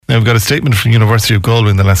Now, we've got a statement from University of Galway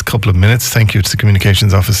in the last couple of minutes. Thank you to the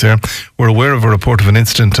communications officer. We're aware of a report of an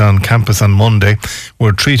incident on campus on Monday.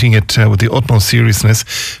 We're treating it with the utmost seriousness.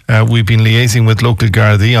 We've been liaising with local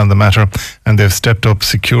Gardaí on the matter, and they've stepped up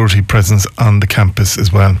security presence on the campus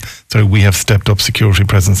as well. So we have stepped up security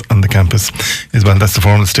presence on the campus as well. That's the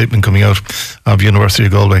formal statement coming out of University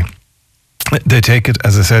of Galway. They take it,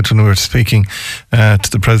 as I said when we were speaking to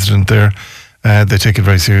the president there, they take it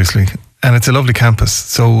very seriously. And it's a lovely campus.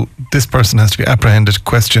 So this person has to be apprehended,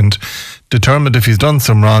 questioned, determined if he's done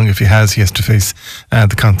some wrong. If he has to face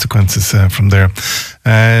the consequences from there.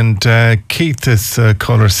 And Keith, this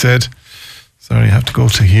caller said, sorry, I have to go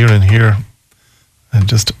to here and here. And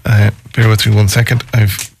just bear with me 1 second. I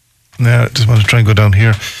just want to try and go down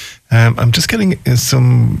here. I'm just getting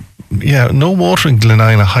no water in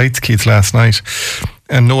Glenina Heights, Keith, last night.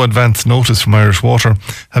 And no advance notice from Irish Water.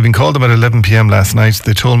 Having called them at 11 p.m. last night,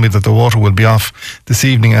 they told me that the water will be off this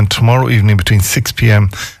evening and tomorrow evening between 6 p.m.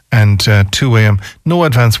 and 2 a.m. No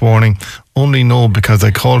advance warning, only no because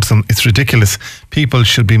I called them. It's ridiculous. People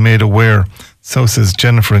should be made aware. So says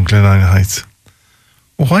Jennifer in Glenina Heights.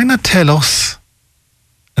 Well, why not tell us?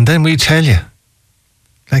 And then we tell you.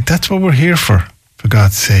 Like, that's what we're here for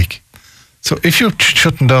God's sake. So if you're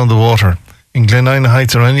shutting down the water in Glenina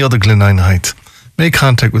Heights or any other Glenina Heights, make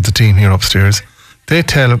contact with the team here upstairs. They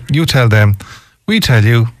tell you, tell them, we tell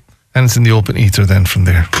you, and it's in the open ether then from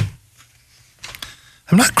there.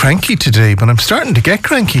 I'm not cranky today, but I'm starting to get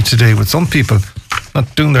cranky today with some people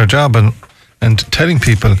not doing their job and telling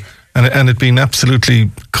people and it being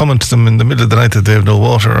absolutely coming to them in the middle of the night that they have no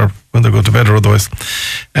water or when they go to bed or otherwise.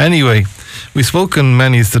 Anyway, we've spoken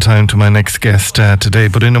many's the time to my next guest today,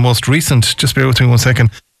 but in the most recent, just bear with me 1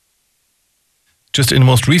 second, just in the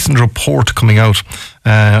most recent report coming out,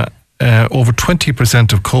 over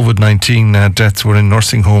 20% of COVID-19 deaths were in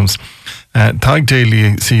nursing homes. Tadhg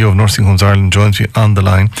Daly, CEO of Nursing Homes Ireland, joins me on the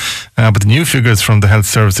line. But the new figures from the Health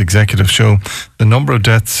Service Executive show the number of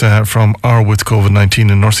deaths from or with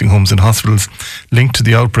COVID-19 in nursing homes and hospitals linked to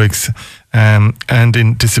the outbreaks and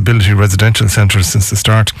in disability residential centres since the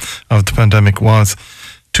start of the pandemic was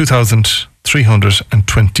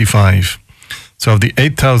 2,325. So of the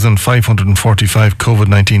 8,545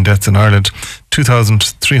 COVID-19 deaths in Ireland,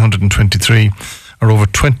 2,323 or over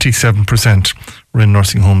 27% were in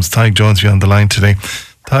nursing homes. Tadhg joins me on the line today.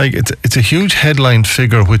 Tadhg, it's a huge headline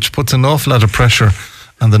figure which puts an awful lot of pressure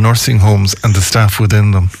on the nursing homes and the staff within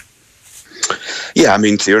them. Yeah, I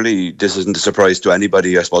mean, clearly this isn't a surprise to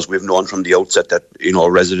anybody. I suppose we've known from the outset that,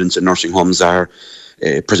 residents in nursing homes are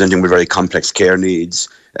presenting with very complex care needs,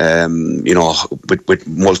 with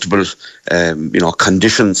multiple,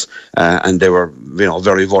 conditions, and they were,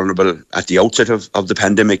 very vulnerable at the outset of the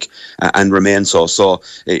pandemic and remain so. So,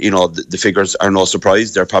 the figures are no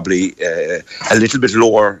surprise. They're probably a little bit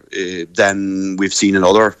lower than we've seen in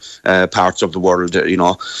other parts of the world.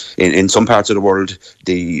 In some parts of the world,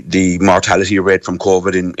 the mortality rate from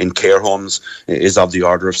COVID in care homes is of the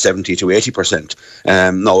order of 70 to 80%.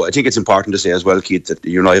 Now, I think it's important to say as well, Keith, that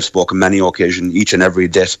you and I have spoken many occasions, each and every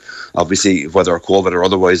death, obviously, whether COVID or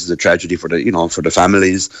otherwise, is a tragedy for the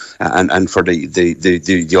families and for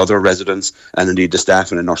the other residents and indeed the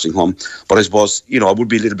staff in a nursing home. But I suppose, I would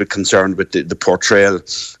be a little bit concerned with the portrayal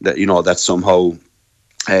that, that somehow,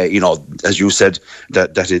 as you said,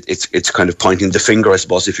 that it's kind of pointing the finger, I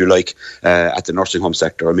suppose, if you like, at the nursing home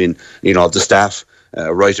sector. I mean, the staff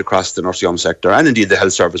right across the nursing home sector and indeed the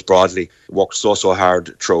health service broadly worked so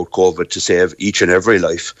hard throughout COVID to save each and every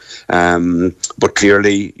life. But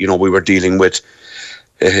clearly, we were dealing with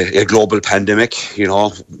a global pandemic.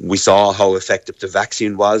 We saw how effective the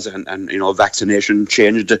vaccine was and vaccination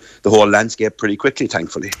changed the whole landscape pretty quickly,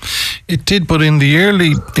 thankfully. It did, but in the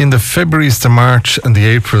Februarys, the March and the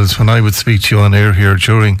Aprils, when I would speak to you on air here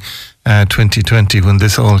during 2020, when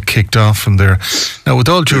this all kicked off from there. Now, with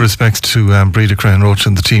all due respect to Breda Crane Roach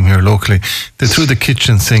and the team here locally, they threw the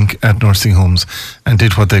kitchen sink at nursing homes and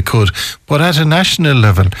did what they could. But at a national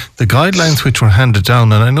level, the guidelines which were handed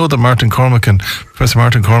down, and I know that Professor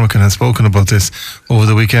Martin Cormacan has spoken about this over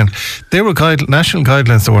the weekend, they were national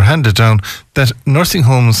guidelines that were handed down that nursing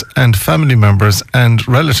homes and family members and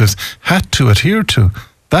relatives had to adhere to.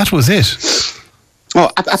 That was it. Oh,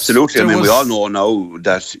 absolutely. We all know now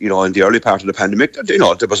that, in the early part of the pandemic,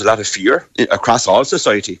 there was a lot of fear across all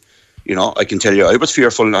society. I can tell you I was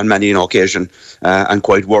fearful on many an occasion and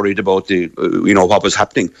quite worried about what was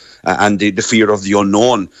happening and the fear of the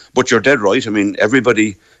unknown. But you're dead right. I mean,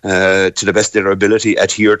 everybody, to the best of their ability,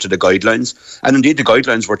 adhere to the guidelines. And indeed, the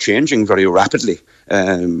guidelines were changing very rapidly.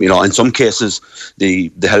 In some cases,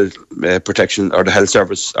 the health protection or the health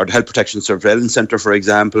service or the health protection surveillance centre, for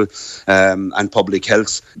example, and public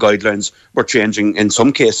health guidelines were changing in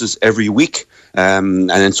some cases every week,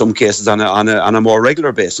 and in some cases on a more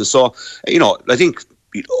regular basis. So, I think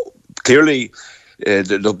clearly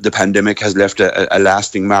the pandemic has left a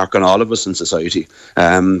lasting mark on all of us in society.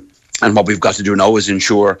 And what we've got to do now is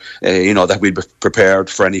ensure, that we be prepared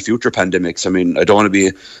for any future pandemics. I mean, I don't want to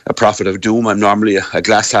be a prophet of doom. I'm normally a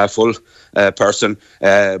glass half full person.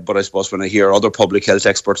 But I suppose when I hear other public health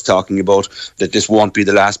experts talking about that this won't be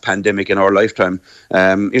the last pandemic in our lifetime,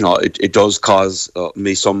 it does cause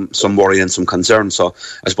me some worry and some concern. So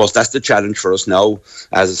I suppose that's the challenge for us now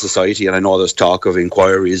as a society. And I know there's talk of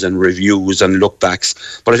inquiries and reviews and look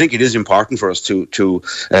backs, but I think it is important for us to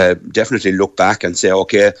definitely look back and say,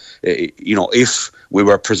 okay, if we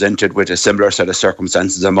were presented with a similar set of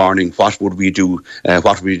circumstances in the morning, what would we do?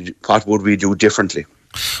 What would we do differently?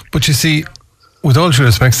 But you see, with all due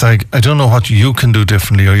respect, I don't know what you can do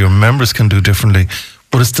differently or your members can do differently,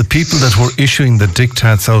 but it's the people that were issuing the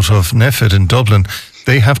diktats out of NPHET in Dublin.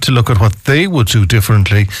 They have to look at what they would do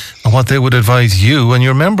differently and what they would advise you and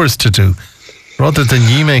your members to do, rather than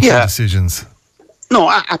ye making decisions. No,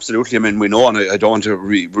 absolutely. I mean, we know, and I don't want to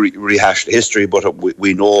rehash the history, but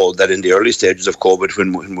we know that in the early stages of COVID,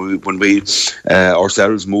 when we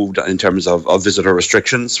ourselves moved in terms of visitor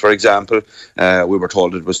restrictions, for example, we were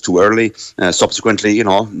told it was too early. Subsequently,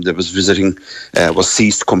 there was visiting was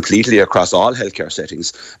ceased completely across all healthcare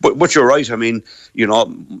settings. But you're right. I mean,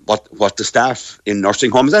 what the staff in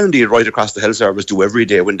nursing homes and indeed right across the health service do every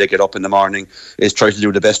day when they get up in the morning is try to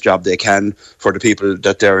do the best job they can for the people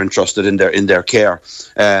that they're entrusted in their care.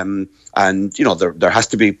 And there has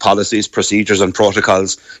to be policies, procedures and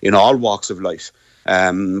protocols in all walks of life.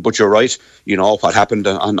 But you're right, what happened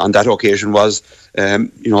on that occasion was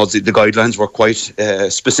the guidelines were quite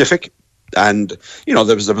specific. And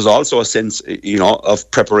there was also a sense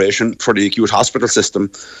of preparation for the acute hospital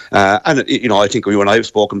system, and I think you and I have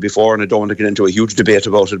spoken before, and I don't want to get into a huge debate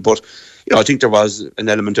about it, but I think there was an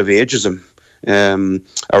element of ageism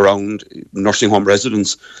around nursing home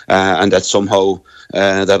residents, and that somehow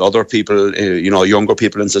that other people, younger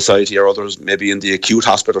people in society or others maybe in the acute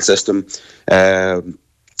hospital system, where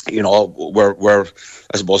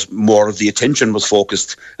I suppose more of the attention was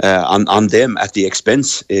focused on them at the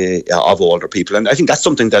expense of older people. And I think that's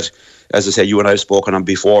something that, as I say, you and I have spoken on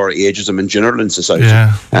before, ageism in general in society.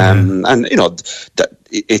 And that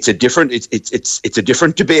it's a different it's a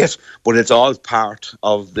different debate, but it's all part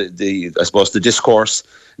of the I suppose the discourse,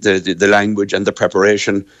 the language and the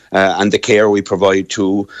preparation and the care we provide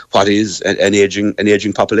to what is an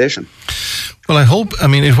aging population. Well,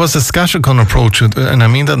 it was a scattergun approach, and I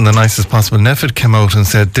mean that in the nicest possible. NPHET came out and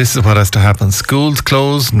said, this is what has to happen. Schools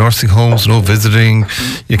closed, nursing homes, no visiting.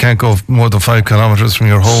 You can't go more than 5 kilometres from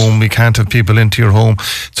your home. We can't have people into your home.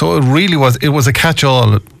 So it was a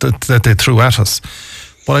catch-all that they threw at us.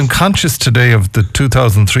 But I'm conscious today of the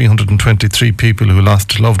 2,323 people who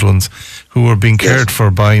lost loved ones who were being cared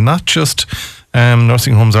for by not just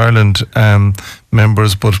Nursing Homes Ireland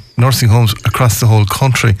members, but nursing homes across the whole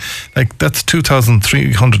country. Like, that's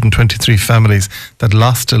 2,323 families that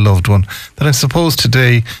lost a loved one that I suppose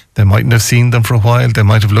today they mightn't have seen them for a while. They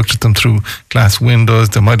might have looked at them through glass windows.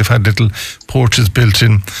 They might have had little porches built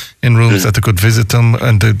in rooms that they could visit them,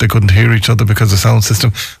 and they couldn't hear each other because of the sound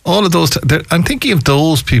system. All of those, I'm thinking of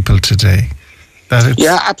those people today.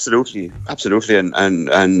 Yeah, absolutely,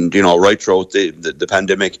 and right throughout the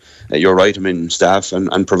pandemic, you're right. I mean, staff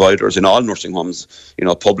and providers in all nursing homes,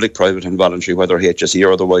 public, private, and voluntary, whether HSE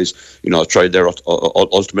or otherwise, tried their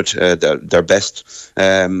ultimate, their best.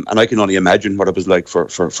 And I can only imagine what it was like for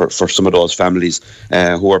some of those families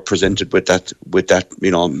who were presented with that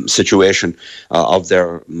situation of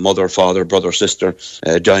their mother, father, brother, sister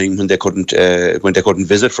dying when they couldn't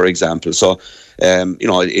visit, for example. So.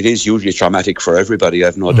 It is hugely traumatic for everybody, I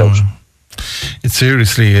have no doubt. It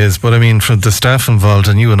seriously is. But I mean, for the staff involved,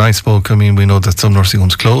 and you and I spoke, I mean, we know that some nursing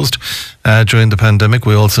homes closed during the pandemic.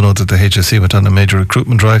 We also know that the HSE went on a major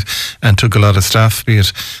recruitment drive and took a lot of staff, be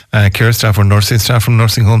it care staff or nursing staff from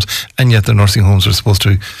nursing homes, and yet the nursing homes are supposed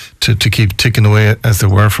to keep ticking away as they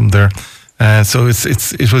were from there. So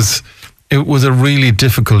it was a really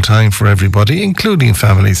difficult time for everybody, including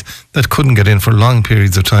families that couldn't get in for long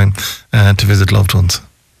periods of time to visit loved ones.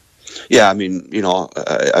 Yeah, I mean, none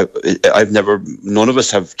of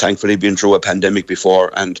us have thankfully been through a pandemic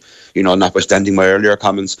before, and notwithstanding my earlier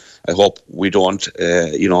comments, I hope we don't,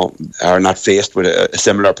 are not faced with a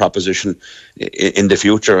similar proposition in the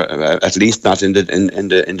future. At least not in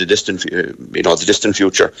the distant, the distant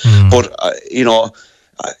future. But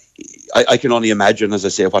I can only imagine, as I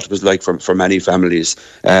say, what it was like for many families.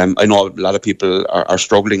 I know a lot of people are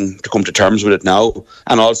struggling to come to terms with it now,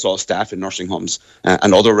 and also staff in nursing homes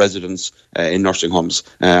and other residents in nursing homes,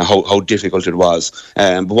 how difficult it was.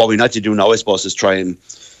 But what we need to do now, I suppose, is try and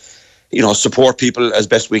support people as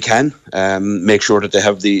best we can, make sure that they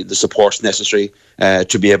have the supports necessary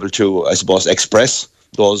to be able to, I suppose, express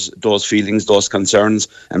those feelings, those concerns,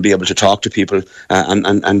 and be able to talk to people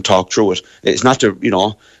and talk through it. It's not to,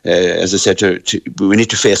 as I said, we need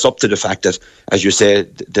to face up to the fact that, as you say,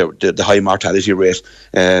 the high mortality rate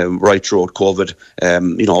right throughout COVID,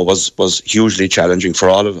 was hugely challenging for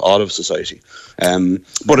all of society.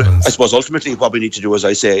 But I suppose ultimately what we need to do, as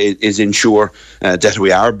I say, is ensure that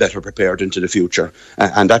we are better prepared into the future,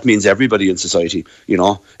 and that means everybody in society,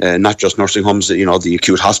 not just nursing homes, the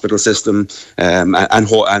acute hospital system, and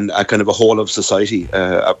a kind of a whole of society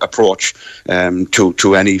approach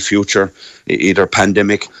to any future either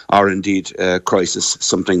pandemic or indeed crisis,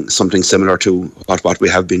 something similar to what we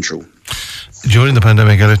have been through. During the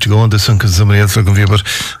pandemic, I let you go on this one because somebody else looking for you, but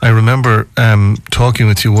I remember talking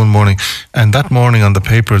with you one morning, and that morning on the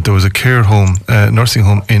paper there was a care home, nursing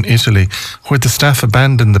home in Italy, where the staff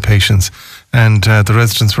abandoned the patients and the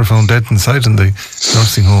residents were found dead inside in the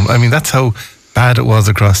nursing home. I mean, that's how bad it was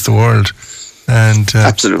across the world. And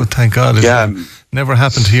absolutely. But thank God it never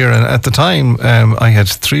happened here. And at the time, I had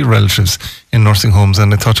 3 relatives in nursing homes,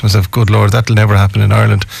 and I thought to myself, good Lord, that'll never happen in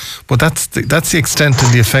Ireland. But that's the extent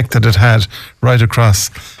and the effect that it had right across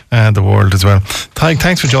the world as well.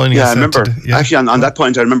 Thanks for joining us. I remember, actually, on that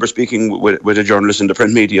point, I remember speaking with a journalist in the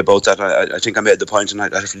print media about that. I think I made the point, and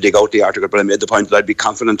I'd have to dig out the article, but I made the point that I'd be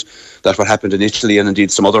confident that what happened in Italy and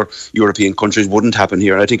indeed some other European countries wouldn't happen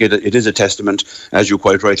here. And I think it is a testament, as you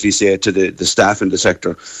quite rightly say, to the staff in the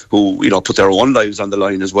sector who, put their own lives on the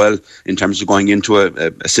line as well in terms of going into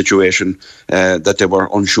a situation that they were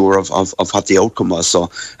unsure of what the outcome was.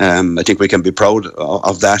 So I think we can be proud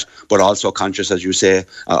of that, but also conscious, as you say,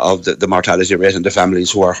 of the mortality rate and the families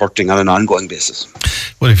who are hurting on an ongoing basis.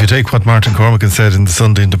 Well, if you take what Martin Cormack said in the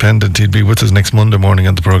Sunday Independent, he'd be with us next Monday morning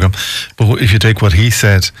on the programme. But if you take what he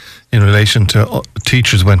said in relation to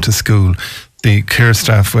teachers went to school, the care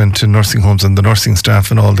staff went to nursing homes, and the nursing staff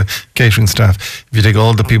and all the catering staff, if you take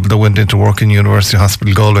all the people that went into work in University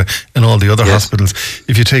Hospital Galway and all the other hospitals,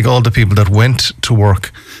 if you take all the people that went to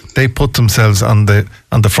work, they put themselves on the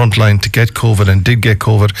front line to get COVID and did get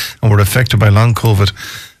COVID and were affected by long COVID.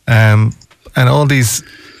 And all these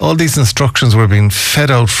instructions were being fed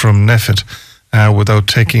out from NPHET without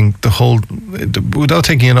taking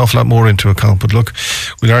an awful lot more into account. But look,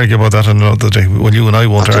 we'll argue about that another day. Well, you and I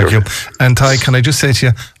won't argue. And Ty, can I just say to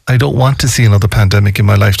you, I don't want to see another pandemic in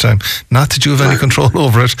my lifetime. Not that you have any control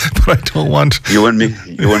over it, but I don't want... You and me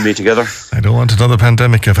together. I don't want another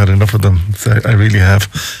pandemic. I've had enough of them. So I really have.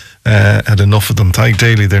 Had enough of them. Ty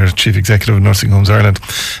Daly, their Chief Executive of Nursing Homes Ireland.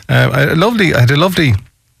 I had a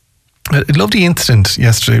lovely incident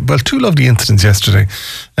yesterday. Well, 2 lovely incidents yesterday,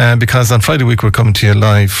 because on Friday week we're coming to you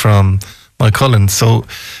live from Moycullen. So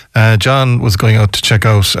John was going out to check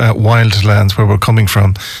out Wildlands, where we're coming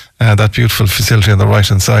from, that beautiful facility on the right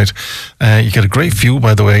hand side. You get a great view,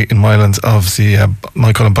 by the way, in Wildlands of the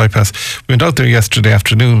Moycullen bypass. We went out there yesterday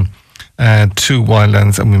afternoon to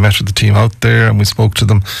Wildlands, and we met with the team out there, and we spoke to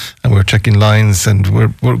them, and we were checking lines, and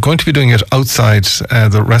we're going to be doing it outside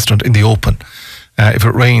the restaurant in the open. If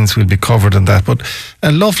it rains, we'll be covered in that. But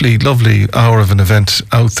a lovely, lovely hour of an event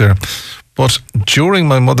out there. But during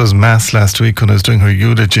my mother's mass last week, when I was doing her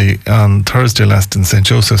eulogy on Thursday last in St.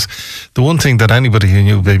 Joseph's, the one thing that anybody who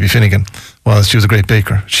knew Baby Finnegan was she was a great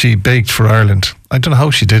baker. She baked for Ireland. I don't know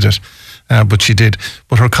how she did it, but she did.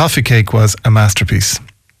 But her coffee cake was a masterpiece.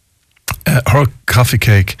 Her coffee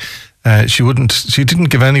cake, she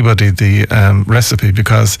didn't give anybody the recipe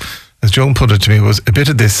because, as Joan put it to me, it was a bit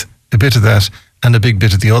of this, a bit of that, and a big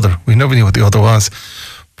bit of the other. We never knew what the other was.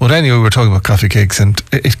 But anyway, we were talking about coffee cakes, and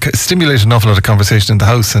it stimulated an awful lot of conversation in the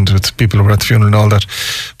house and with people who were at the funeral and all that.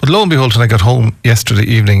 But lo and behold, when I got home yesterday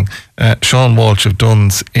evening, Sean Walsh of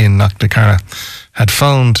Dunn's in Knocknacarra had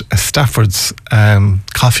found a Stafford's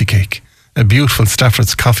coffee cake, a beautiful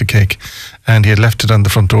Stafford's coffee cake, and he had left it on the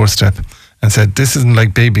front doorstep and said, this isn't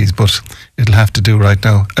like babies, but it'll have to do right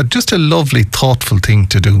now. Just a lovely, thoughtful thing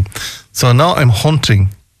to do. So now I'm hunting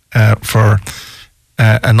for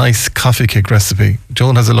a nice coffee cake recipe.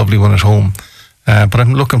 Joan has a lovely one at home, but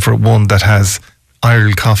I'm looking for one that has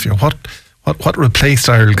Ireland coffee. What replaced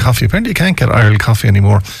Ireland coffee? Apparently you can't get Ireland coffee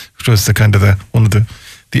anymore, which was the kind of one of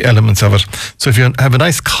the elements of it. So if you have a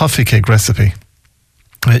nice coffee cake recipe,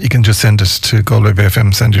 you can just send it to Galway Bay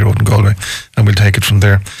FM, send your road in Galway, and we'll take it from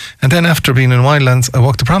there. And then after being in Wildlands, I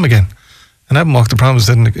walked the prom again. And I haven't walked the proms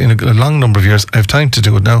in a long number of years. I have time to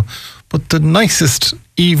do it now. But the nicest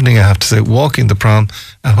evening, I have to say, walking the prom.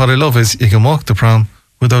 And what I love is you can walk the prom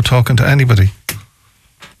without talking to anybody.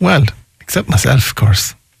 Well, except myself, of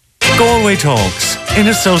course. Galway Talks, in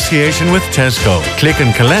association with Tesco. Click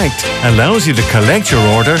and Collect allows you to collect your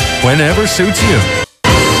order whenever suits you.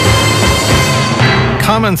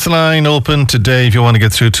 Comments line open today if you want to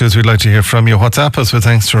get through to us. We'd like to hear from you. WhatsApp us with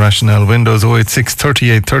thanks to Rationale Windows 086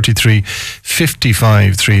 38 33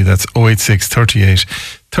 55 3. That's 086 38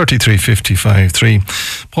 33 55 3.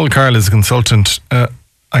 Paul Carl is a consultant.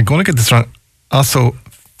 I'm going to get this wrong. Also,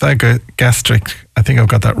 gastric, I think I've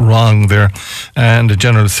got that wrong there, and a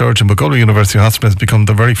general surgeon. But Galway University Hospital has become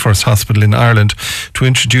the very first hospital in Ireland to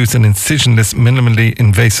introduce an incisionless, minimally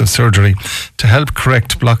invasive surgery to help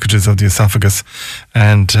correct blockages of the esophagus.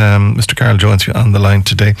 And Mr. Carl joins me on the line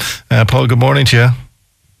today. Paul, good morning to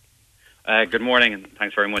you. Good morning, and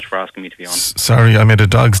thanks very much for asking me to be on. Sorry, I made a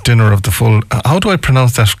dog's dinner of the full. How do I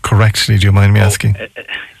pronounce that correctly? Do you mind me asking?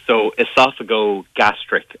 So,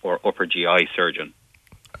 esophagogastric or upper GI surgeon.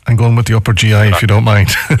 I'm going with the upper GI, if you don't mind.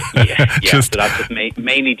 Yeah. So that's just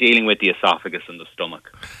mainly dealing with the esophagus and the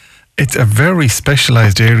stomach. It's a very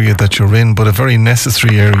specialised area that you're in, but a very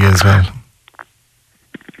necessary area as well.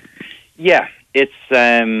 Yeah, it's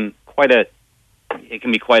it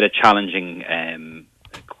can be quite a challenging,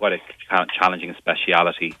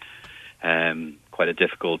 speciality, quite a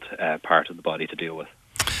difficult part of the body to deal with.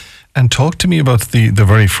 And talk to me about the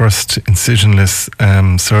very first incisionless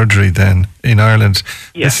surgery then in Ireland.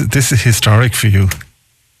 Yeah. This is historic for you.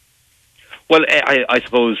 Well, I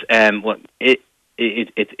suppose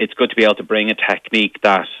it's good to be able to bring a technique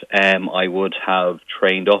that I would have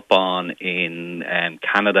trained up on in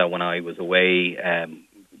Canada when I was away,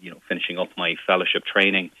 finishing up my fellowship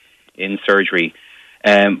training in surgery.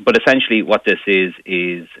 But essentially what this is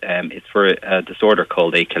it's for a disorder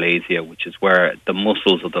called achalasia, which is where the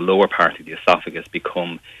muscles of the lower part of the esophagus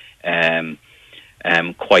become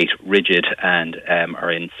quite rigid and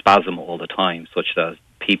are in spasm all the time, such that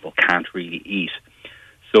people can't really eat.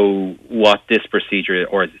 So what this procedure,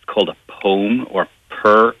 or it's called a POEM, or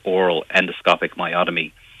per-oral endoscopic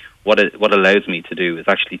myotomy, what allows me to do is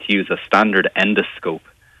actually to use a standard endoscope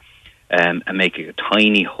and make a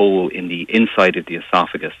tiny hole in the inside of the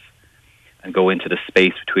esophagus and go into the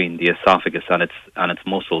space between the esophagus and its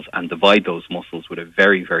muscles and divide those muscles with a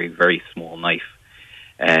very, very, very small knife.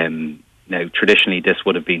 Now, traditionally, this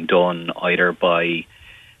would have been done either by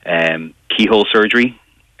keyhole surgery,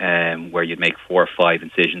 where you'd make 4 or 5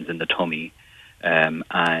 incisions in the tummy,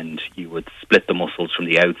 and you would split the muscles from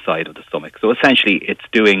the outside of the stomach. So essentially, it's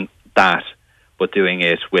doing that, but doing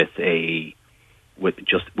it with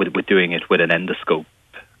doing it with an endoscope.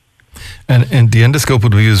 And the endoscope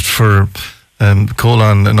would be used for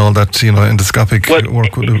colon and all that, endoscopic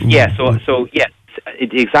work. So yes,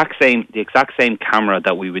 the exact same camera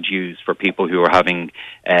that we would use for people who are having,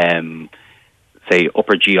 say,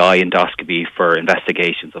 upper GI endoscopy for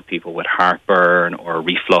investigations of people with heartburn or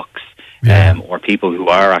reflux, or people who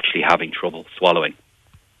are actually having trouble swallowing.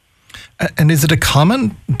 And is it a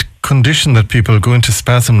common condition that people go into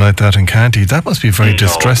spasm like that and can't eat? That must be very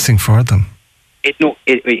distressing for them.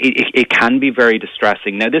 It can be very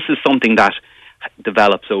distressing. Now, this is something that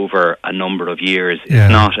develops over a number of years. Yeah.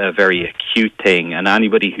 It's not a very acute thing, and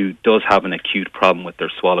anybody who does have an acute problem with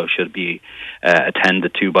their swallow should be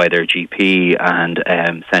attended to by their GP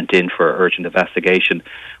and sent in for urgent investigation.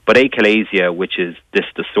 But achalasia, which is this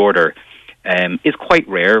disorder, is quite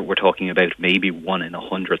rare. We're talking about maybe 1 in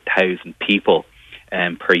 100,000 people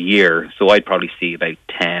per year. So I'd probably see about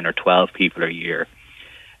 10 or 12 people a year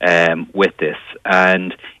with this.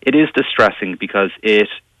 And it is distressing because it's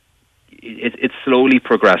slowly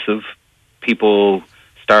progressive. People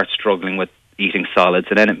start struggling with eating solids,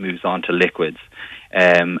 and then it moves on to liquids.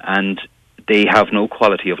 And they have no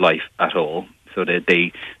quality of life at all. So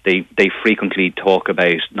they frequently talk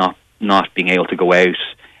about not being able to go out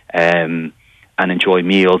and enjoy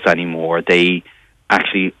meals anymore. They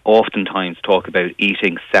actually oftentimes talk about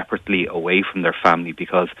eating separately away from their family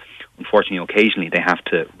because, unfortunately, occasionally they have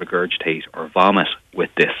to regurgitate or vomit with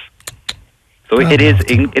this. So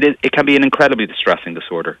it can be an incredibly distressing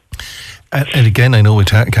disorder. And again, I know we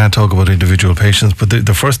can't talk about individual patients, but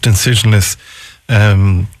the first incisionless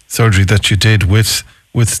surgery that you did with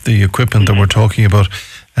the equipment that we're talking about,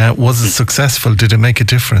 Was it successful? Did it make a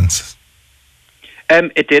difference?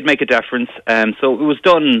 It did make a difference. So it was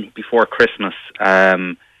done before Christmas,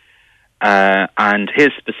 and his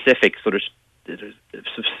specific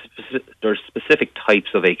there's specific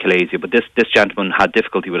types of achalasia, but this gentleman had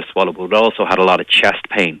difficulty with a swallow, but also had a lot of chest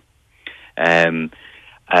pain,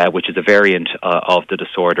 which is a variant of the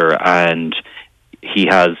disorder, and he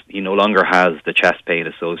no longer has the chest pain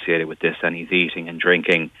associated with this, and he's eating and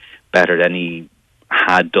drinking better than he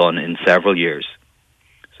had done in several years.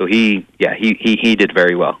 So he did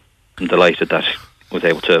very well. I'm delighted that I was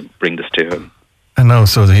able to bring this to him. I know,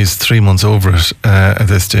 so he's 3 months over it at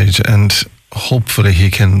this stage, and hopefully he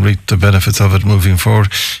can reap the benefits of it moving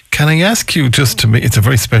forward. Can I ask you, it's a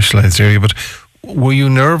very specialised area, but were you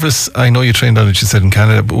nervous? I know you trained on it, you said, in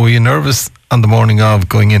Canada, but were you nervous on the morning of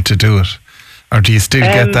going in to do it? Or do you still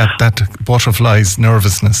get that butterflies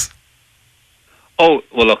nervousness? Oh,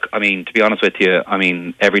 well, look, I mean, to be honest with you, I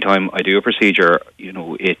mean, every time I do a procedure, you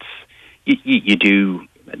know, you do,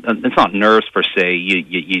 it's not nerves per se,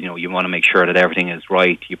 you want to make sure that everything is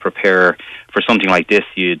right. You prepare for something like this,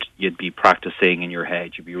 you'd be practicing in your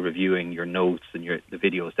head, you'd be reviewing your notes and the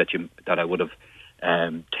videos that I would have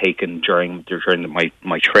taken during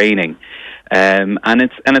my training. And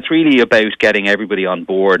it's really about getting everybody on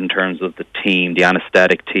board in terms of the team, the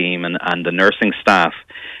anaesthetic team and the nursing staff,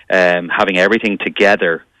 having everything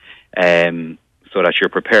together so that you're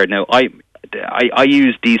prepared. Now, I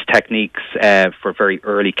use these techniques for very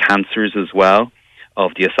early cancers as well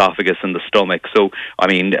of the esophagus and the stomach. So, I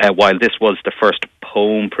mean, while this was the first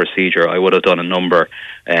POEM procedure, I would have done a number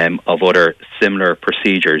of other similar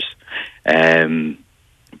procedures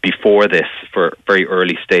before this for very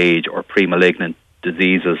early stage or pre-malignant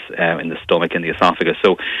diseases in the stomach and the esophagus.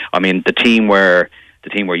 So, I mean, the team were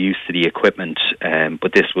used to the equipment,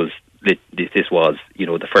 but this was, you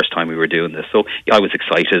know, the first time we were doing this. So I was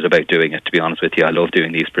excited about doing it, to be honest with you. I love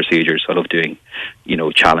doing these procedures. I love doing, you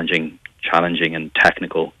know, challenging and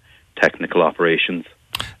technical operations.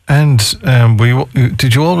 And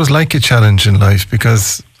did you always like a challenge in life?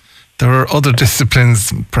 Because there are other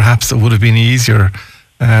disciplines perhaps that would have been easier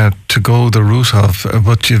to go the route of,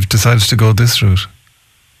 but you've decided to go this route.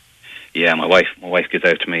 Yeah, my wife gets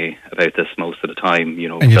out to me about this most of the time, you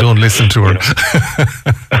know. And you don't listen to her.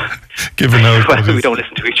 Given out. Well, we don't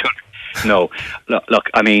listen to each other. No, look.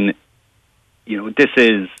 I mean, you know, this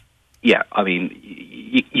is. Yeah, I mean,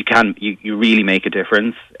 you really make a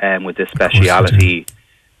difference with this speciality.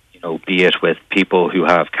 You know, be it with people who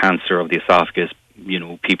have cancer of the esophagus, you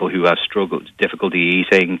know, people who have difficulty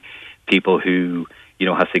eating, people who, you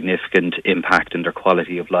know, have significant impact in their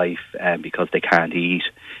quality of life because they can't eat.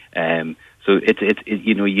 So it's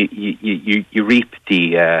you know, you reap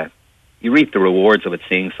the rewards of it,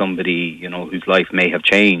 seeing somebody, you know, whose life may have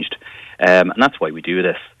changed, and that's why we do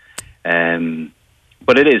this.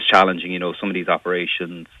 But it is challenging, you know. Some of these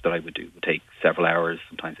operations that I would do would take several hours,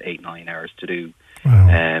 sometimes 8-9 hours to do.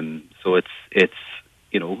 Wow. So it's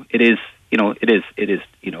you know, it is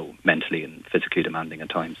you know, mentally and physically demanding at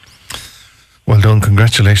times. Well done,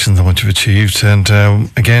 congratulations on what you've achieved, and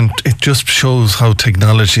again, it just shows how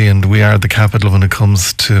technology, and we are the capital when it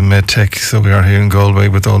comes to medtech, so we are here in Galway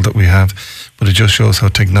with all that we have, but it just shows how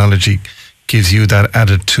technology gives you that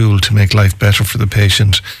added tool to make life better for the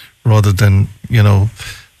patient, rather than, you know,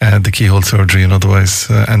 the keyhole surgery and otherwise,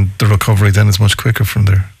 and the recovery then is much quicker from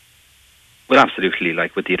there. Well, absolutely.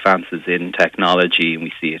 Like with the advances in technology, and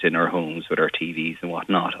we see it in our homes with our TVs and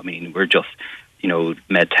whatnot. I mean, we're just, you know,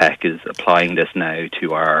 MedTech is applying this now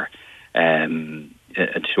to our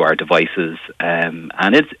devices, and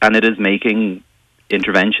it is making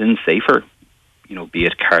interventions safer. You know, be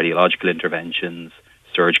it cardiological interventions,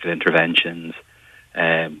 surgical interventions.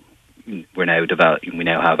 We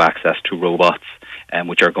now have access to robots,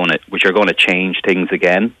 which are going to change things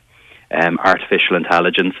again. Artificial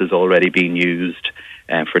intelligence is already being used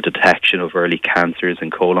for detection of early cancers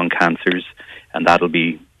and colon cancers, and that'll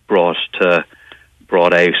be brought out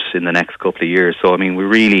in the next couple of years. So, I mean, we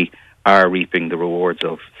really are reaping the rewards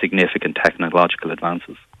of significant technological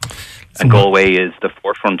advances. And Galway is the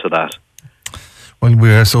forefront of that. Well,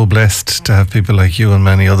 we are so blessed to have people like you and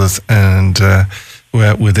many others, and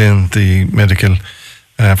within the medical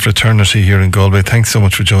fraternity here in Galway. Thanks so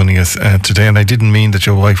much for joining us today. And I didn't mean that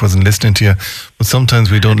your wife wasn't listening to you, but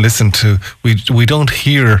sometimes we don't listen to, we don't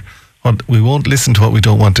hear what, we won't listen to what we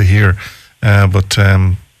don't want to hear. But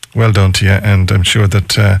well done to you, and I'm sure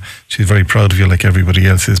that she's very proud of you, like everybody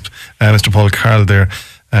else is. Mr. Paul Carroll there,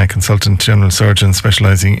 consultant general surgeon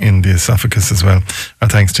specialising in the esophagus as well. Our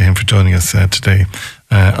thanks to him for joining us today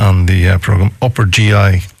on the programme. Upper GI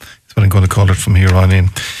is what what I'm going to call it from here on in.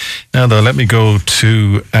 Now, though, let me go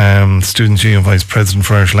to Students' Union Vice President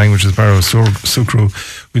for Irish Languages, Barrow Sukru,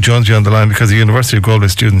 who joins you on the line because the University of Galway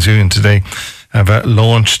Students' Union today have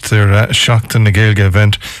launched their Seachtain na Gaeilge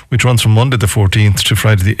event, which runs from Monday the 14th to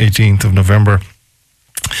Friday the 18th of November.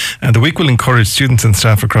 And the week will encourage students and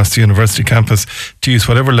staff across the university campus to use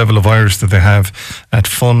whatever level of Irish that they have at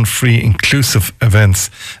fun, free, inclusive events.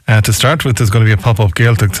 To start with, there's going to be a pop-up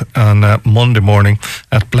Gaeltacht on Monday morning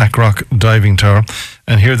at Blackrock Diving Tower.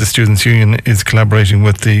 And here the Students' Union is collaborating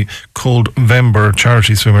with the Cold Vember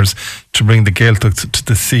charity swimmers to bring the Gaeltacht to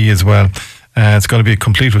the sea as well. It's going to be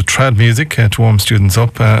complete with trad music to warm students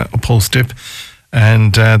up post-dip.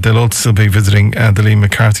 And they'll also be visiting the Liam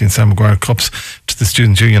McCarthy and Sam Maguire Cups to the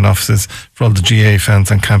Students' Union offices for all the GA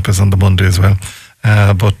fans on campus on the Monday as well.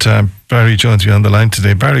 But Barry joins you on the line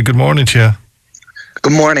today. Barry, good morning to you.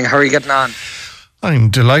 Good morning. How are you getting on? I'm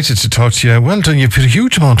delighted to talk to you. Well done. You put a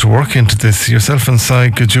huge amount of work into this. Yourself and Sai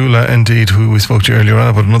Gajula, indeed, who we spoke to earlier on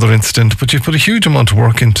about another incident. But you've put a huge amount of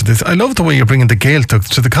work into this. I love the way you're bringing the Gaeltacht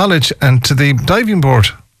to the college and to the diving board.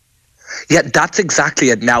 Yeah, that's exactly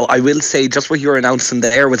it. Now, I will say just what you were announcing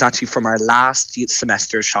there was actually from our last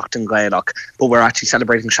semester, Seachtain Gaelach, but we're actually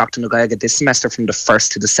celebrating Seachtain na Gaeilge this semester from the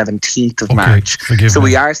 1st to the 17th of March. So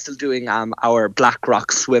we are still doing our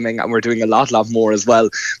Blackrock swimming, and we're doing a lot more as well.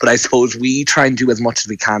 But I suppose we try and do as much as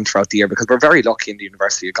we can throughout the year, because we're very lucky in the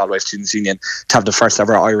University of Galway Students' Union to have the first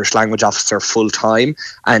ever Irish language officer full time,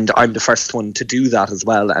 and I'm the first one to do that as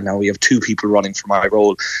well. And now we have 2 people running for my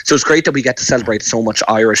role. So it's great that we get to celebrate so much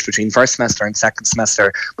Irish between first semester and second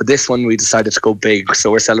semester, but this one we decided to go big,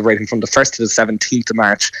 so we're celebrating from the 1st to the 17th of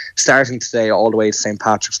March, starting today all the way to St.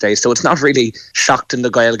 Patrick's Day. So it's not really Seachtain na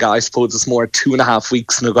Gaeilge, I suppose it's more 2.5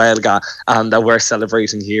 weeks na Gaeilge that we're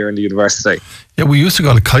celebrating here in the university. Yeah, we used to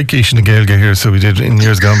call it Caiceach na Gaeilge here, so we did in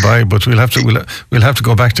years gone by, but we'll have to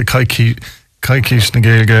go back to Caiceach na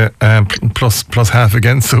Gaeilge plus half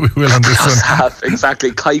again, so we will on this one. Plus half,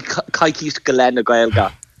 exactly. Caiceach Glen na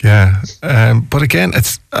Gaeilge. Yeah, but again,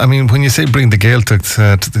 when you say bring the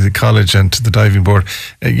Gaeltacht to the college and to the diving board,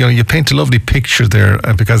 you paint a lovely picture there,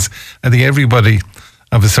 because I think everybody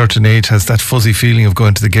of a certain age has that fuzzy feeling of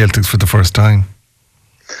going to the Gaeltacht for the first time.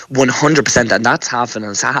 100%, and that's half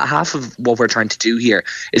of what we're trying to do here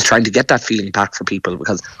is trying to get that feeling back for people,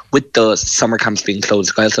 because with the summer camps being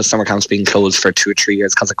closed, Gaeltacht summer camps being closed for 2 or 3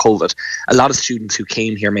 years because of COVID, a lot of students who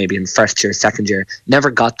came here maybe in first year, second year, never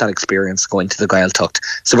got that experience going to the Gaeltacht.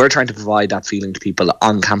 So we're trying to provide that feeling to people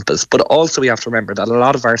on campus. But also we have to remember that a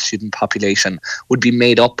lot of our student population would be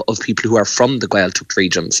made up of people who are from the Gaeltacht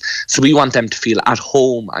regions. So we want them to feel at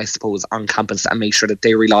home, I suppose, on campus, and make sure that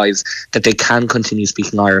they realise that they can continue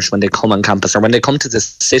speaking Irish when they come on campus, or when they come to the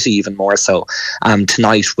city even more so.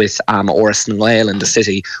 Tonight with Oras na Gael in the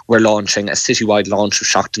city, we're launching a citywide launch of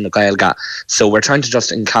Seachtain na Gaeilge. So we're trying to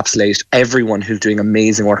just encapsulate everyone who's doing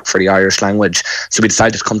amazing work for the Irish language. So we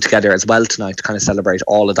decided to come together as well tonight to kind of celebrate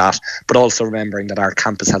all of that, but also remembering that our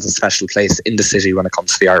campus has a special place in the city when it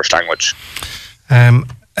comes to the Irish language. And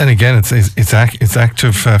again, it's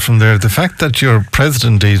active from there. The fact that your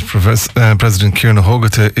president, President Kieran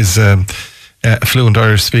Hogarth, is a fluent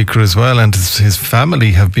Irish speaker as well, and his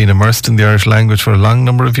family have been immersed in the Irish language for a long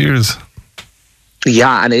number of years.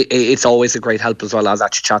 Yeah, and it's always a great help as well. I was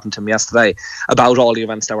actually chatting to him yesterday about all the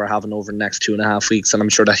events that we're having over the next 2.5 weeks, and I'm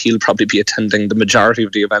sure that he'll probably be attending the majority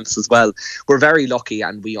of the events as well. We're very lucky,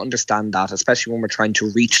 and we understand that, especially when we're trying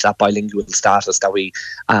to reach that bilingual status that we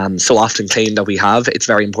so often claim that we have. It's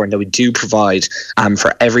very important that we do provide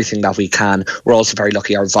for everything that we can. We're also very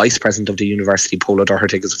lucky. Our Vice President of the University, Paula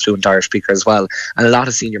Doherty, is a fluent Irish speaker as well, and a lot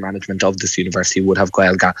of senior management of this university would have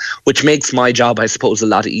Gaeilge, which makes my job, I suppose, a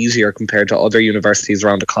lot easier compared to other universities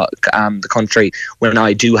around the country, when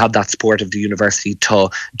I do have that support of the university to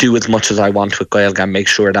do as much as I want with Gaeilge and make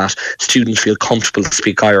sure that students feel comfortable to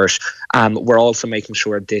speak Irish. We're also making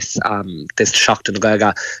sure this Seachtain na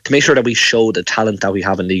Gaeilge, to make sure that we show the talent that we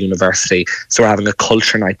have in the university. So we're having a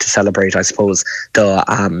culture night to celebrate, I suppose,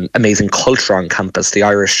 the amazing culture on campus, the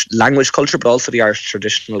Irish language culture, but also the Irish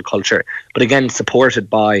traditional culture. But again, supported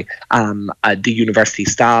by the university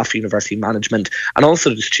staff, university management, and also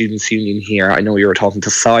the Students' Union here. I know you were talking to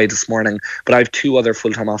Sai this morning, but I have 2 other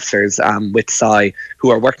full-time officers with Sai who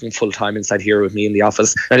are working full-time inside here with me in the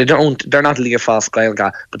office. Now they're not Lia Fás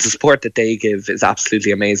Gaeilge, but the support that they give is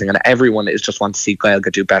absolutely amazing, and everyone is just want to see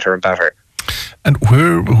Gaeilge do better and better. And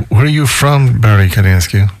where are you from, Barry, can I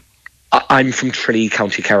ask you? I'm from Tralee,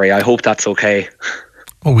 County Kerry. I hope that's okay.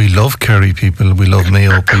 Oh, we love Kerry people. We love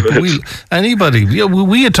Mayo people. Anybody.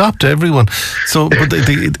 We adopt everyone. So, but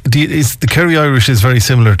the Kerry Irish is very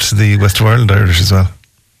similar to the West of Ireland Irish as well.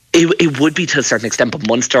 It would be to a certain extent, but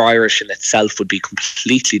Munster Irish in itself would be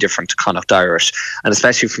completely different to Connacht Irish. And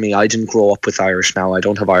especially for me, I didn't grow up with Irish now. I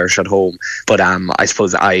don't have Irish at home. But I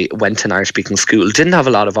suppose I went to an Irish-speaking school. Didn't have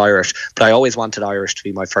a lot of Irish, but I always wanted Irish to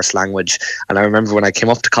be my first language. And I remember when I came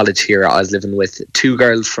up to college here, I was living with 2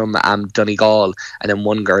 girls from Donegal and then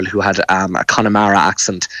 1 girl who had a Connemara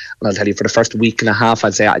accent. And I'll tell you, for the first week and a half,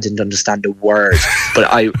 I'd say I didn't understand a word. But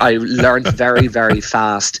I learned very, very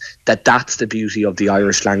fast that that's the beauty of the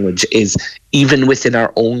Irish language, is even within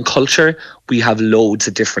our own culture, we have loads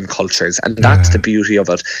of different cultures. And that's the beauty of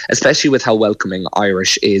it, especially with how welcoming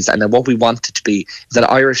Irish is. And then what we want it to be is that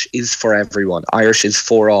Irish is for everyone. Irish is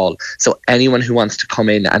for all. So anyone who wants to come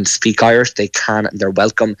in and speak Irish, they can, and they're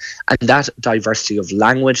welcome. And that diversity of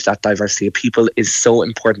language, that diversity of people is so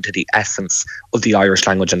important to the essence of the Irish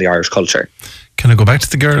language and the Irish culture. Can I go back to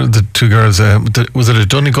the 2 girls? Was it a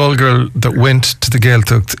Donegal girl that went to the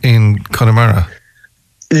Gaeltacht in Connemara?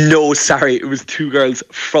 No, sorry, it was 2 girls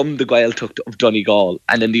from the Gaeltacht of Donegal,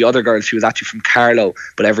 and then the other girl, she was actually from Carlow,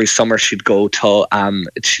 but every summer she'd go to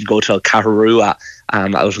Catarua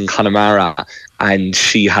out in Connemara, and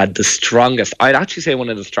she had the strongest, I'd actually say one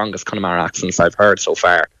of the strongest Connemara accents I've heard so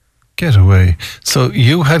far. Get away. So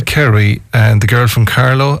you had Kerry, and the girl from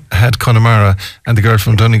Carlow had Connemara, and the girl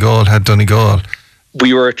from Donegal had Donegal.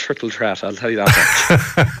 We were a triple threat, I'll tell you that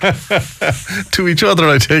much. To each other,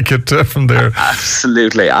 I take it from there.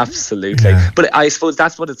 Absolutely. Yeah. But I suppose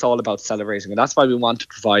that's what it's all about, celebrating, and that's why we want to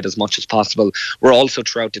provide as much as possible. We're also,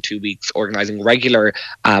 throughout the 2 weeks, organising regular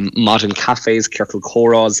modern cafes, Circle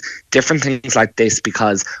Choros, different things like this,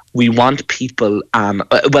 because we want people,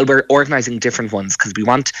 we're organising different ones because we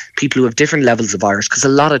want people who have different levels of Irish, because a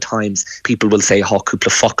lot of times people will say, cúpla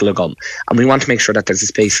focail agam, and we want to make sure that there's a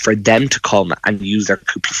space for them to come and use their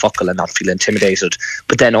cúpla focail and not feel intimidated.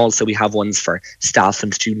 But then also we have ones for staff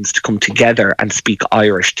and students to come together and speak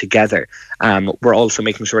Irish together. We're also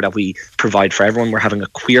making sure that we provide for everyone. We're having a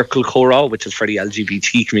Queercle Chorá, which is for the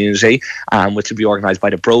LGBT community, which will be organised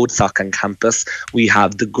by the Broad Sock on campus. We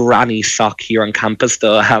have the Granny Sock here on campus,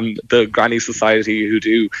 the Granny Society who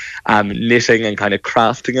do knitting and kind of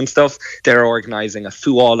crafting and stuff. They're organising a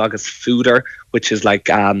Fuál agus Fúdar, which is like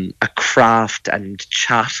a craft and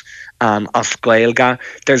chat as Gaelga.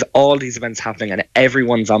 There's all these events happening and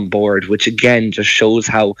everyone's on board, which again just shows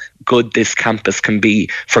how good this campus can be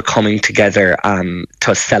for coming together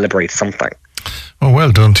to celebrate something. Oh,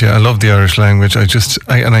 well done to you. I love the Irish language. I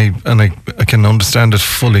can understand it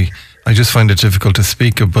fully. I just find it difficult to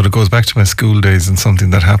speak of, but it goes back to my school days and something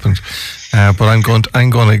that happened. But I'm going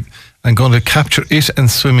to capture it and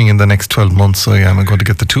swimming in the next 12 months. So I'm going to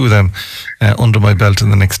get the 2 of them under my belt in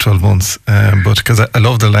the next 12 months. But because I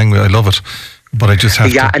love the language, I love it. But I just have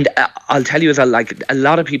to. Yeah, and I'll tell you as well, like a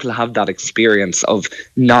lot of people have that experience of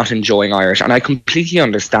not enjoying Irish, and I completely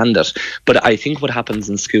understand it. But I think what happens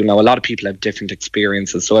in school now, a lot of people have different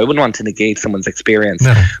experiences, so I wouldn't want to negate someone's experience.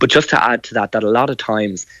 No. But just to add to that a lot of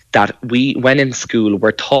times that when in school,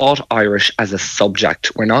 we're taught Irish as a subject.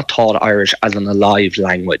 We're not taught Irish as an alive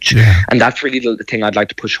language. Yeah. And that's really the thing I'd like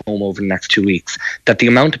to push home over the next 2 weeks, that the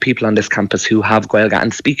amount of people on this campus who have Gaeilge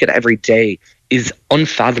and speak it every day is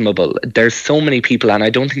unfathomable. There's so many people, and I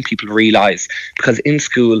don't think people realise, because in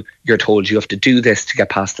school you're told you have to do this to get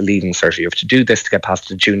past the leaving cert, you have to do this to get past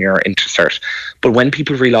the junior or inter-cert. But when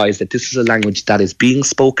people realise that this is a language that is being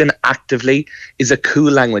spoken actively, is a cool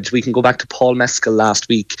language. We can go back to Paul Mescal last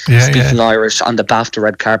week, speaking Irish on the BAFTA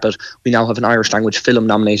red carpet. We now have an Irish language film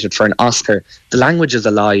nominated for an Oscar. The language is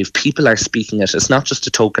alive. People are speaking it. It's not just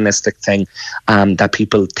a tokenistic thing that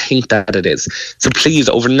people think that it is. So please,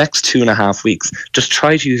 over the next 2.5 weeks, just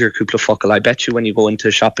try to use your cúpla focail. I bet you when you go into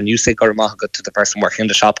a shop and you say Goramahaga to the person working in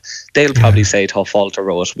the shop, they'll probably say Tá fáilte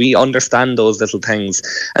rót. We understand those little things,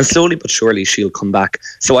 and slowly but surely she'll come back.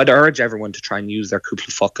 So I'd urge everyone to try and use their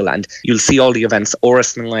cúpla focail, and you'll see all the events.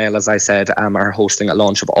 Áras na Gael, as I said, are hosting a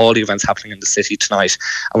launch of all the events happening in the city tonight,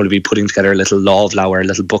 and we'll be putting together a little lábhlabhar, a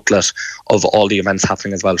little booklet of all the events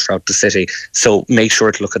happening as well throughout the city. So make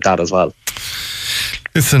sure to look at that as well.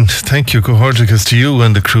 Listen, thank you, Cohorticus, to you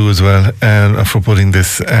and the crew as well for putting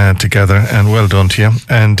this together, and well done to you.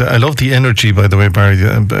 And I love the energy, by the way, Barry,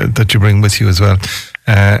 that you bring with you as well.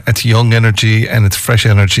 It's young energy and it's fresh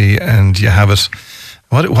energy, and you have it.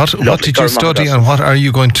 What did you study, and what are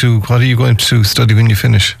you going to study when you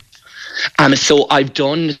finish? So I've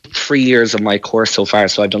done 3 years of my course so far.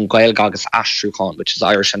 So I've done Gael Gagas Ashtrúchán, which is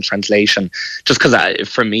Irish in translation. Just because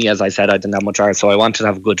for me, as I said, I didn't have much Irish, so I wanted to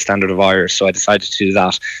have a good standard of Irish. So I decided to do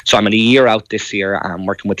that. So I'm in a year out this year. I'm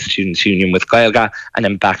working with the Students' Union with Gaelga, and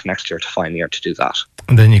then back next year to final year to do that.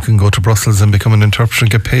 And then you can go to Brussels and become an interpreter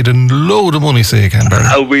and get paid a load of money, so you can,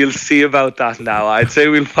 Barry. We'll see about that now. I'd say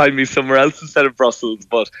we'll find me somewhere else instead of Brussels,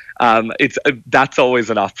 but that's always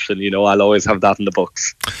an option. I'll always have that in the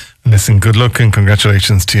books. Listen, good luck and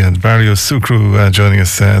congratulations to you. Barrio Sucru joining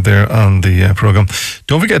us there on the programme.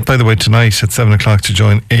 Don't forget, by the way, tonight at 7 o'clock to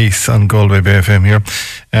join ACE on Galway Bay FM here.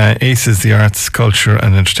 ACE is the arts, culture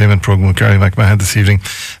and entertainment programme with Gary McMahon this evening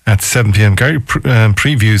at 7 p.m. Gary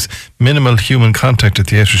previews Minimal Human Contact, a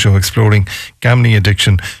theatre show exploring gambling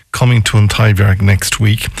addiction, coming to Antibes next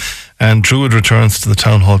week. And Druid returns to the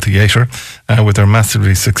Town Hall Theatre with their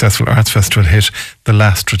massively successful arts festival hit, The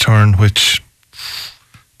Last Return, which...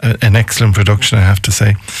 an excellent production, I have to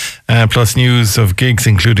say. Plus news of gigs,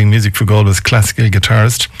 including Music for Galway's classical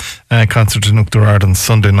guitarist, concert in Uachtarard on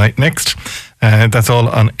Sunday night next. That's all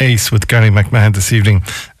on ACE with Gary McMahon this evening,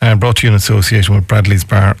 brought to you in association with Bradley's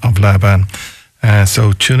Bar of Laban.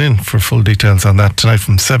 So tune in for full details on that tonight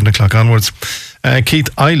from 7 o'clock onwards. Keith,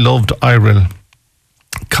 I loved Iril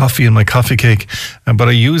coffee in my coffee cake, but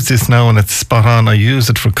I use this now and it's spot on. I use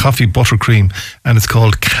it for coffee buttercream and it's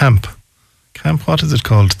called Camp. What is it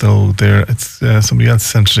called though? There, it's somebody else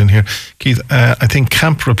sent it in here. Keith, I think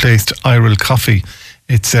Camp replaced Iril coffee.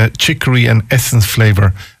 It's chicory and essence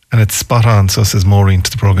flavour, and it's spot on. So says Maureen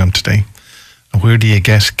to the programme today. And where do you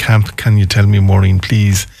get Camp? Can you tell me, Maureen,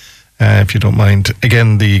 please, if you don't mind?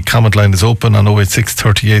 Again, the comment line is open on 086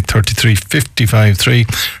 38 33 55 3,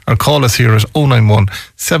 or call us here at 091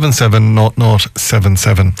 77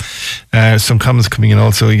 0077. Some comments coming in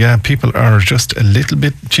also. Yeah, people are just a little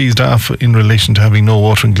bit cheesed off in relation to having no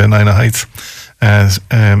water in Glenina Heights.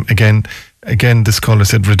 Again, this caller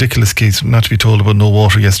said, ridiculous case not to be told about no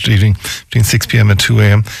water yesterday evening between 6 p.m. and 2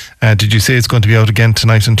 a.m. Did you say it's going to be out again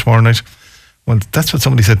tonight and tomorrow night? Well, that's what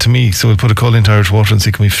somebody said to me, so we'll put a call into Irish Water and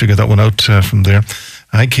see can we figure that one out from there.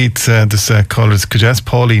 Hi, Keith. This caller is, could you ask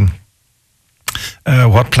Pauline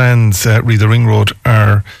what plans Re the Ring Road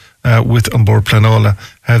are with on board Planola?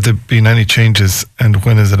 Have there been any changes, and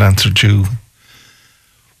when is an answer due?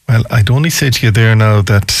 Well, I'd only say to you there now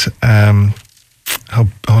that how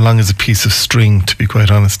long is a piece of string, to be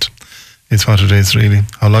quite honest, is what it is really.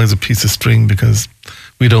 How long is a piece of string, because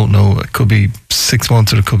we don't know. It could be 6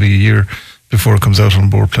 months or it could be a year before it comes out on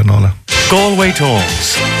board Planola. Galway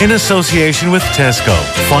Talks, in association with Tesco.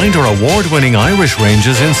 Find our award-winning Irish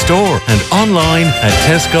ranges in store and online at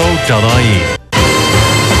tesco.ie.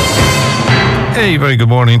 Hey, very good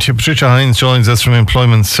morning to you. Patricia Hines joins us from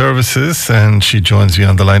Employment Services, and she joins me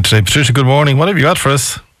on the line today. Patricia, good morning. What have you got for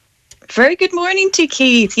us? Very good morning to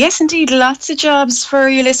Keith. Yes, indeed, lots of jobs for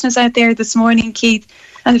your listeners out there this morning, Keith.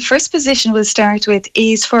 And the first position we'll start with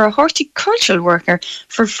is for a horticultural worker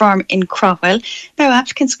for a farm in Crowell. Now,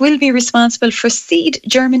 applicants will be responsible for seed,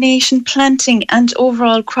 germination, planting and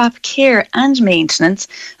overall crop care and maintenance.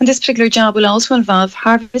 And this particular job will also involve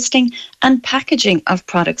harvesting and packaging of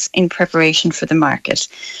products in preparation for the market.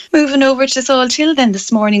 Moving over to Salthill then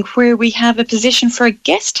this morning, where we have a position for a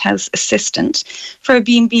guest house assistant for a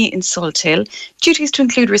B&B in Salthill. Duties to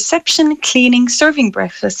include reception, cleaning, serving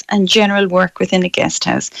breakfast and general work within a guest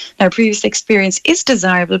house. Now, previous experience is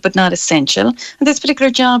desirable but not essential. And this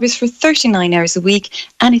particular job is for 39 hours a week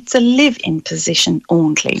and it's a live-in position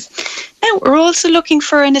only. Now, we're also looking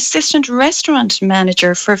for an assistant restaurant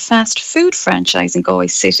manager for a fast food franchise in Galway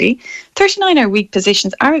City. 39-hour-week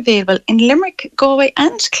positions are available in Limerick, Galway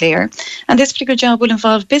and Clare. And this particular job will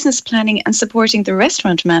involve business planning and supporting the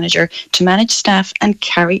restaurant manager to manage staff and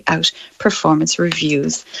carry out performance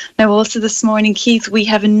reviews. Now, also this morning, Keith, we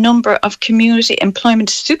have a number of community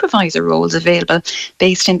employment supervisor roles available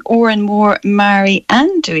based in Oranmore, Mari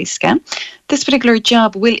and Duisca. This particular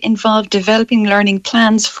job will involve developing learning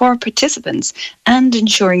plans for participants and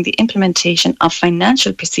ensuring the implementation of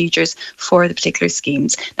financial procedures for the particular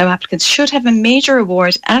schemes. Now, applicants should have a major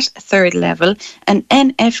award at third level, an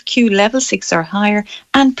NFQ level 6 or higher,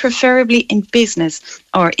 and preferably in business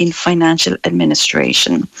or in financial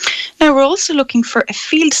administration. Now, we're also looking for a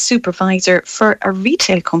field supervisor for a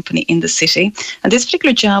retail company in the city. And this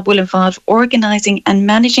particular job will involve organising and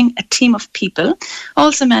managing a team of people,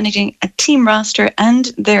 also managing a team roster and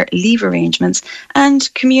their leave arrangements,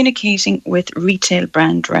 and communicating with retail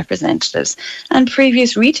brand representatives. And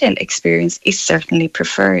previous retail experience is certainly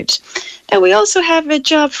preferred. Now, we also have a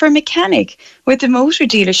job for a mechanic with a motor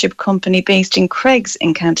dealership company based in Craigs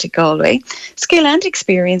in County Galway. Skill and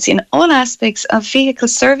experience in all aspects of vehicle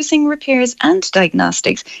servicing, repairs and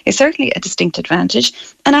diagnostics is certainly a distinct advantage,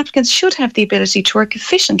 and applicants should have the ability to work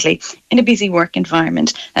efficiently in a busy work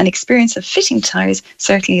environment, and experience of fitting tyres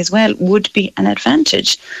certainly as well would be an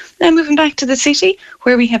advantage. Now moving back to the city,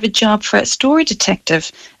 where we have a job for a store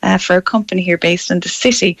detective for a company here based in the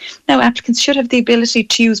city. Now applicants should have the ability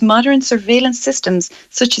to use modern surveillance systems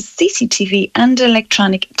such as CCTV and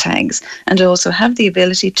electronic tags, and also have the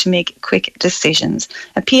ability to make quick decisions.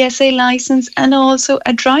 A PSA licence and also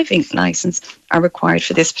a driving licence are required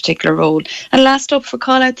for this particular role. And last up for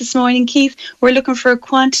call out this morning, Keith, we're looking for a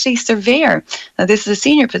quantity surveyor. Now this is a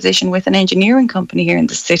senior position with an engineering company here in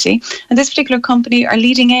the city, and this particular company are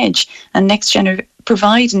leading edge and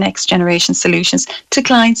provide next generation solutions to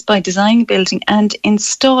clients by designing, building and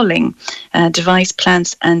installing device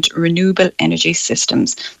plants and renewable energy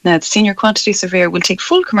systems. Now the senior quantity surveyor will take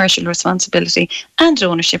full commercial responsibility and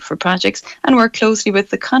ownership for projects and work closely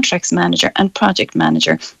with the contracts manager and project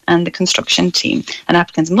manager and the construction team. And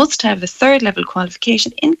applicants must have a third level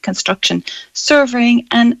qualification in construction, surveying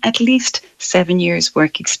and at least 7 years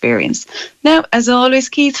work experience. Now, as always,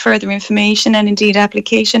 Keith, further information and indeed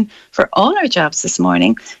application for all our jobs this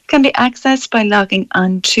morning can be accessed by logging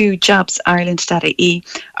on to jobsireland.ie.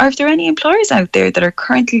 Or if there are any employers out there that are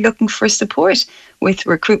currently looking for support with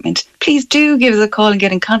recruitment, please do give us a call and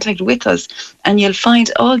get in contact with us, and you'll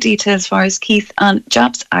find all details for us, Keith, on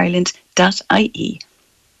jobsireland.ie.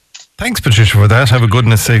 Thanks, Patricia, for that. Have a good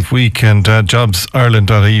and a safe week. And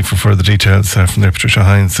jobsireland.ie for further details from there. Patricia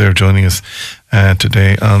Hines there joining us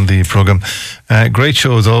today on the programme. Great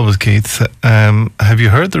show as always, Keith. Have you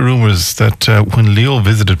heard the rumours that when Leo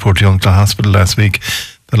visited Portiuncula Hospital last week,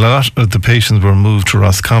 that a lot of the patients were moved to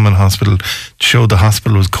Roscommon Hospital to show the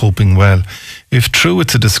hospital was coping well? If true,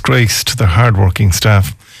 it's a disgrace to the hard-working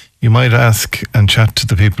staff. You might ask and chat to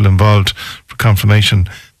the people involved for confirmation.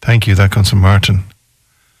 Thank you. That comes from Martin.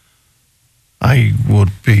 I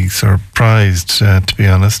would be surprised, to be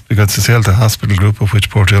honest, because the Celta Hospital Group, of which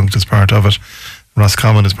Portiuncula is part of it,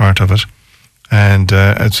 Roscommon is part of it, and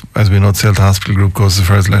as we know, the Celta Hospital Group goes as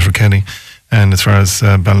far as Letterkenny and as far as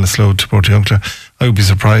Ballinasloe to Portiuncula. I would be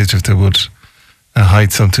surprised if they would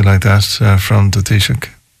hide something like that from the Taoiseach.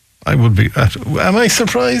 I would be. Am I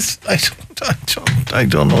surprised? I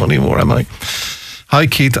don't know anymore, am I? Hi,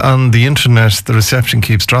 Keith. On the internet, the reception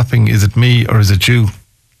keeps dropping. Is it me or is it you?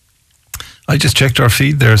 I just checked our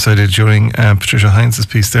feed there, so I did during Patricia Hines'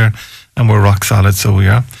 piece there, and we're rock solid, so we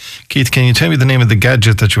are. Keith, can you tell me the name of the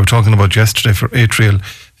gadget that you were talking about yesterday for atrial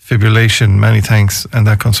fibrillation? Many thanks. And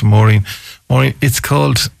that comes from Maureen. Maureen, it's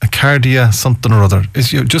called a Cardia something or other.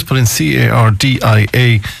 Just put in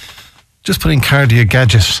CARDIA, just put in Cardia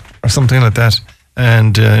Gadget or something like that,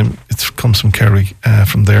 and it comes from Kerry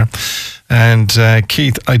from there. And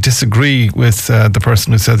Keith, I disagree with the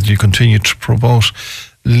person who said that you continue to promote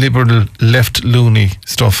liberal left loony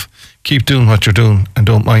stuff. Keep doing what you're doing and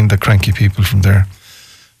don't mind the cranky people from there.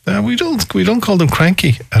 We don't call them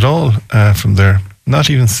cranky at all from there,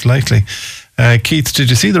 not even slightly. Keith,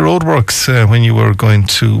 did you see the roadworks when you were going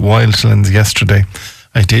to Wildlands yesterday?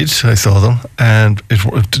 I did. I saw them, and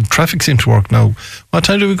the traffic seemed to work now. What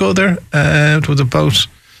time did we go there? It was about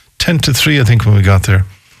 10 to 3, I think, when we got there.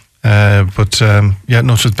 It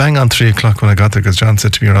was bang on 3 o'clock when I got there, because John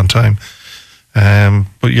said to me you're on time.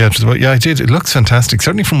 But yeah, I did. It looks fantastic.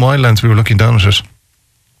 Certainly from Wildlands, we were looking down at it.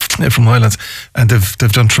 From Wildlands, and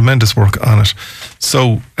they've done tremendous work on it.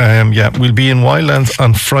 So we'll be in Wildlands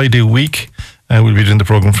on Friday week. We'll be doing the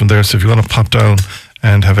programme from there. So if you want to pop down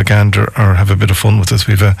and have a gander or have a bit of fun with us,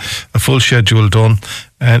 we've a full schedule done.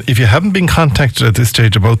 And if you haven't been contacted at this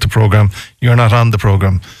stage about the programme, you're not on the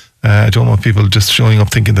programme. I don't want people just showing up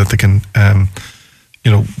thinking that they can.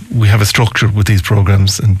 We have a structure with these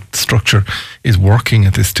programs, and structure is working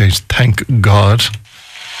at this stage. Thank God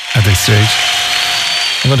at this stage.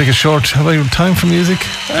 I'm going to take a short. Have I time for music?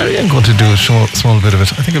 I'm going to do a small bit of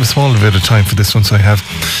it. I think I have a small bit of time for this one, so I have.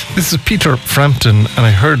 This is Peter Frampton, and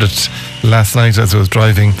I heard it last night as I was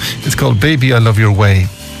driving. It's called Baby I Love Your Way.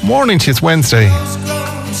 Morning to you, it's Wednesday.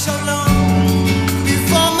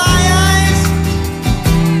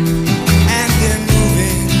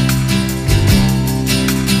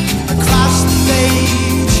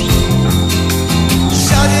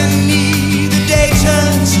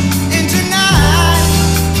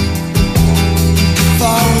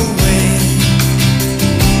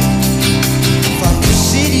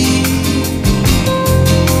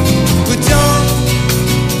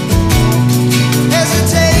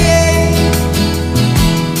 Hesitate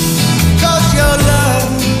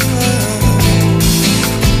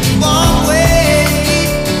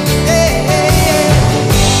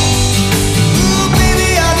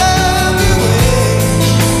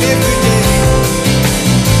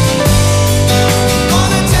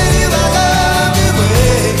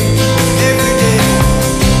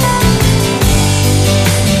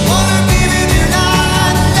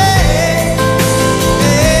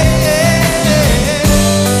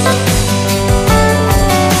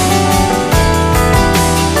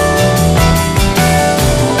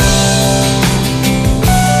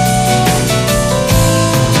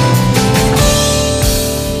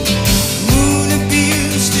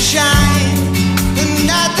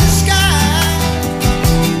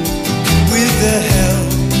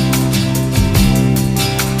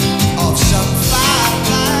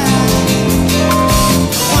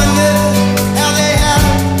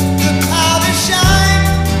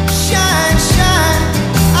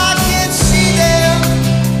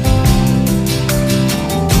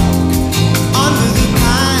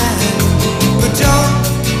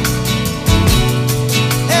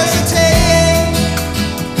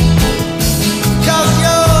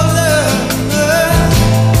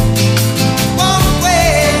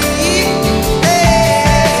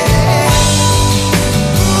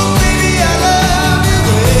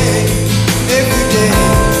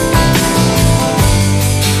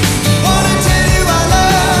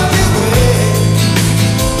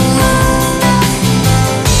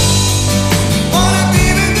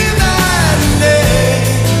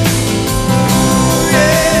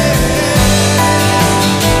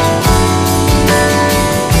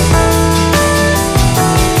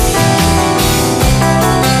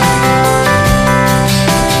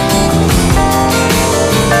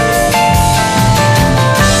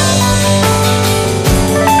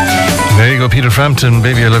Peter Frampton,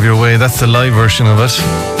 Baby I Love Your Way. That's the live version of it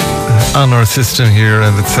on our system here,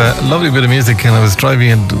 and it's a lovely bit of music. And I was driving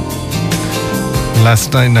in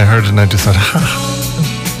last night and I heard it and I just thought,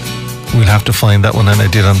 we'll have to find that one, and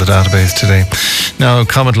I did on the database today. Now,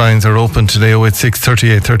 comment lines are open today, 086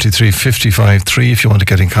 38 33 55 3. If you want to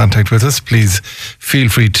get in contact with us, please feel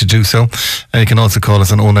free to do so. And you can also call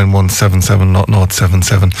us on 091 77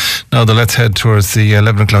 0077. Now, let's head towards the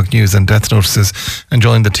 11 o'clock news and death notices and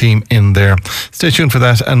join the team in there. Stay tuned for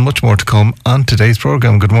that and much more to come on today's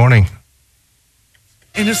programme. Good morning.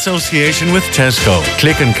 In association with Tesco,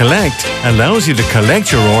 Click and Collect allows you to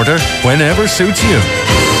collect your order whenever suits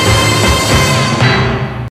you.